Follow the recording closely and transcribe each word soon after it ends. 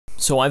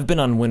So I've been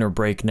on winter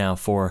break now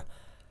for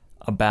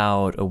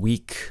about a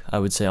week, I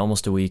would say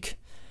almost a week,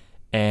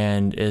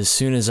 and as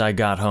soon as I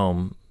got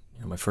home,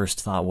 my first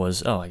thought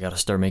was, oh, I gotta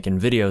start making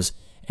videos,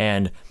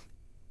 and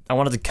I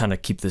wanted to kind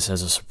of keep this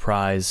as a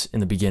surprise in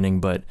the beginning,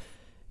 but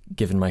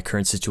given my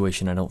current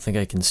situation, I don't think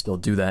I can still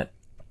do that.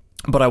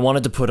 But I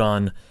wanted to put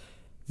on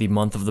the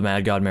Month of the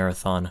Mad God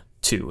Marathon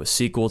 2, a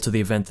sequel to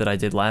the event that I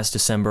did last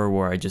December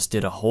where I just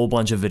did a whole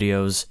bunch of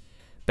videos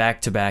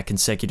back-to-back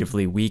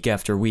consecutively week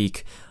after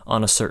week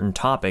on a certain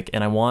topic,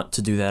 and I want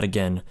to do that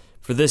again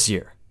for this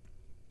year.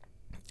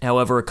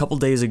 However, a couple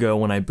days ago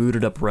when I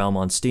booted up Realm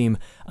on Steam,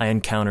 I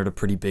encountered a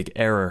pretty big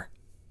error.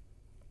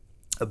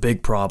 A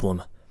big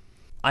problem.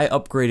 I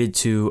upgraded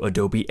to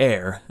Adobe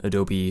Air,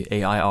 Adobe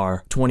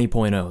AIR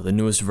 20.0, the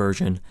newest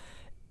version,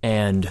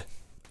 and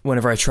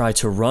whenever I try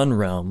to run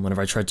Realm,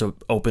 whenever I try to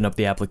open up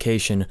the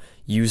application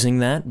using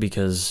that,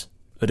 because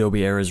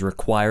Adobe Air is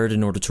required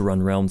in order to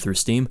run Realm through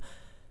Steam,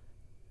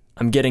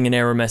 I'm getting an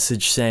error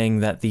message saying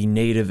that the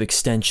native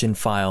extension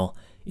file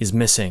is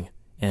missing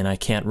and I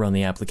can't run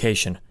the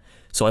application.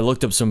 So I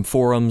looked up some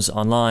forums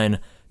online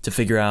to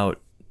figure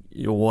out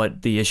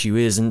what the issue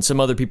is, and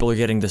some other people are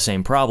getting the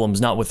same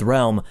problems, not with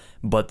Realm,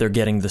 but they're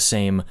getting the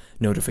same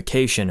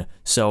notification.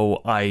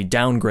 So I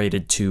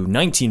downgraded to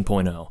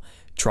 19.0,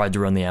 tried to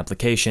run the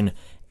application,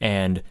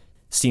 and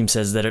Steam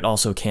says that it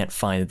also can't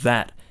find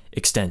that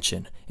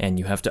extension, and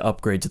you have to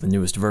upgrade to the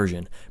newest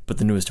version, but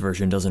the newest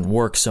version doesn't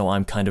work, so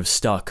I'm kind of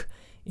stuck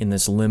in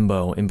this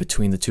limbo in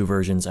between the two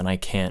versions, and I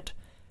can't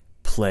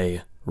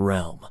play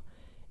Realm.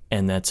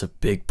 And that's a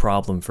big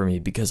problem for me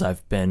because I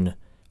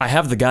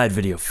have the guide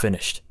video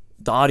finished.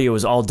 The audio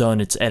is all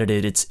done, it's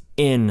edited, it's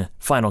in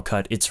Final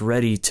Cut, it's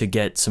ready to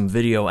get some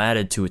video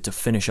added to it to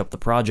finish up the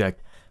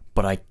project,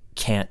 but I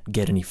can't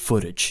get any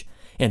footage.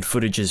 And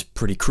footage is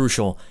pretty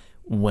crucial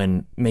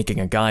when making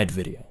a guide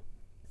video.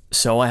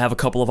 So I have a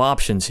couple of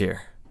options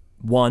here.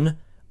 One,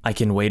 I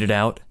can wait it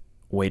out,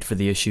 wait for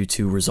the issue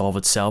to resolve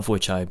itself,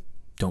 which I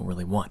don't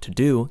really want to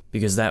do,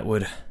 because that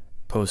would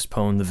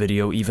postpone the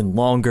video even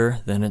longer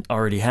than it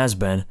already has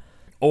been.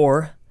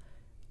 Or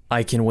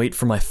I can wait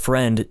for my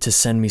friend to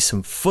send me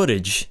some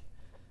footage.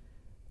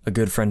 A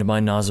good friend of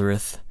mine,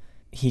 Nazareth,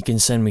 he can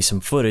send me some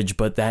footage,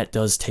 but that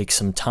does take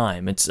some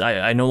time.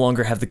 I no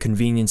longer have the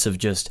convenience of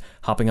just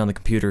hopping on the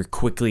computer,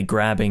 quickly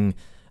grabbing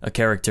a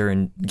character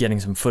and getting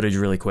some footage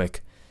really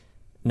quick.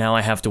 Now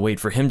I have to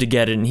wait for him to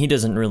get it, and he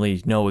doesn't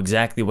really know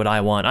exactly what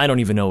I want. I don't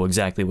even know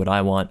exactly what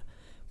I want.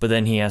 But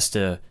then he has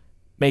to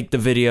make the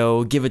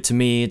video, give it to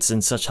me. It's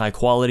in such high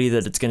quality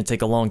that it's going to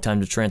take a long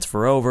time to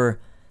transfer over.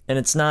 And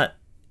it's not,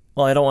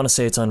 well, I don't want to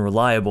say it's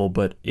unreliable,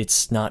 but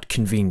it's not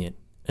convenient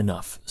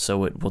enough.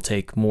 So it will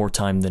take more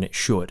time than it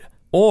should.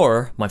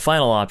 Or, my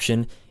final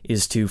option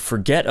is to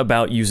forget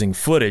about using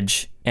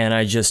footage, and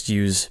I just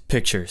use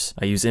pictures.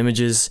 I use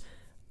images,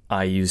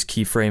 I use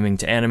keyframing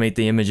to animate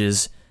the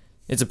images.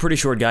 It's a pretty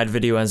short guide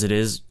video as it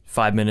is,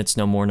 5 minutes,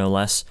 no more, no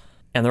less.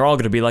 And they're all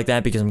going to be like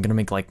that because I'm going to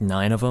make like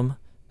 9 of them.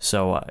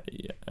 So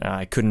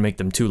I couldn't make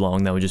them too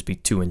long, that would just be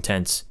too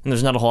intense. And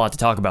there's not a whole lot to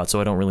talk about,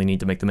 so I don't really need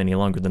to make them any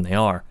longer than they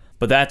are.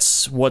 But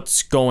that's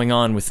what's going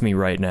on with me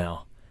right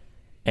now.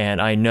 And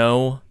I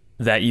know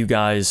that you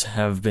guys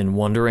have been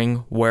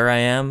wondering where I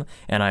am,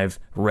 and I've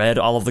read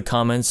all of the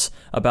comments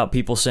about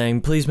people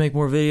saying, please make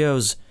more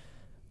videos.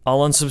 I'll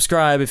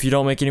unsubscribe if you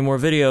don't make any more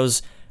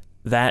videos.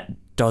 That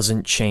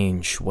doesn't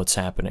change what's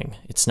happening.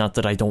 It's not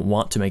that I don't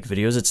want to make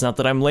videos, it's not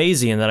that I'm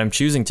lazy and that I'm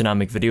choosing to not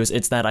make videos,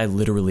 it's that I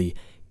literally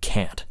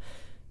can't.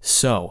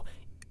 So,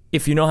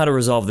 if you know how to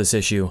resolve this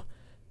issue,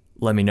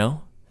 let me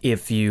know.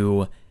 If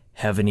you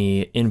have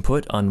any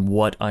input on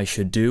what I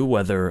should do,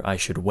 whether I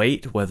should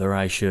wait, whether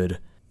I should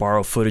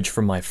borrow footage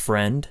from my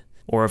friend,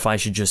 or if I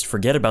should just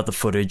forget about the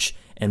footage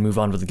and move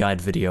on with the guide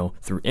video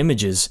through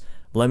images,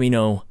 let me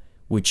know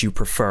which you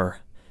prefer,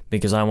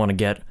 because I want to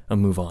get a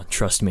move on.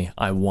 Trust me,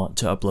 I want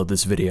to upload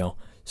this video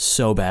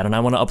so bad, and I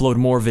want to upload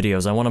more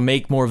videos. I want to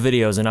make more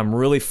videos, and I'm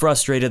really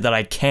frustrated that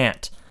I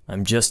can't.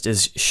 I'm just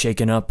as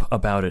shaken up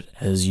about it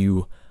as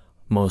you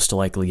most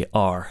likely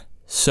are.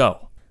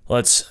 So,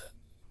 let's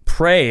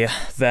pray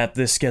that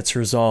this gets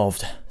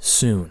resolved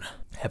soon.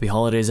 Happy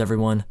holidays,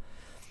 everyone,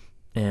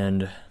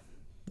 and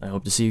I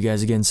hope to see you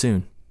guys again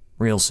soon.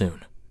 Real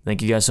soon.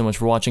 Thank you guys so much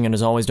for watching, and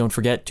as always, don't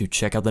forget to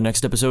check out the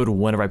next episode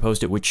whenever I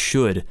post it, which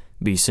should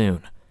be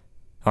soon.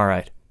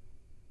 Alright.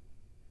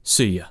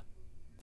 See ya.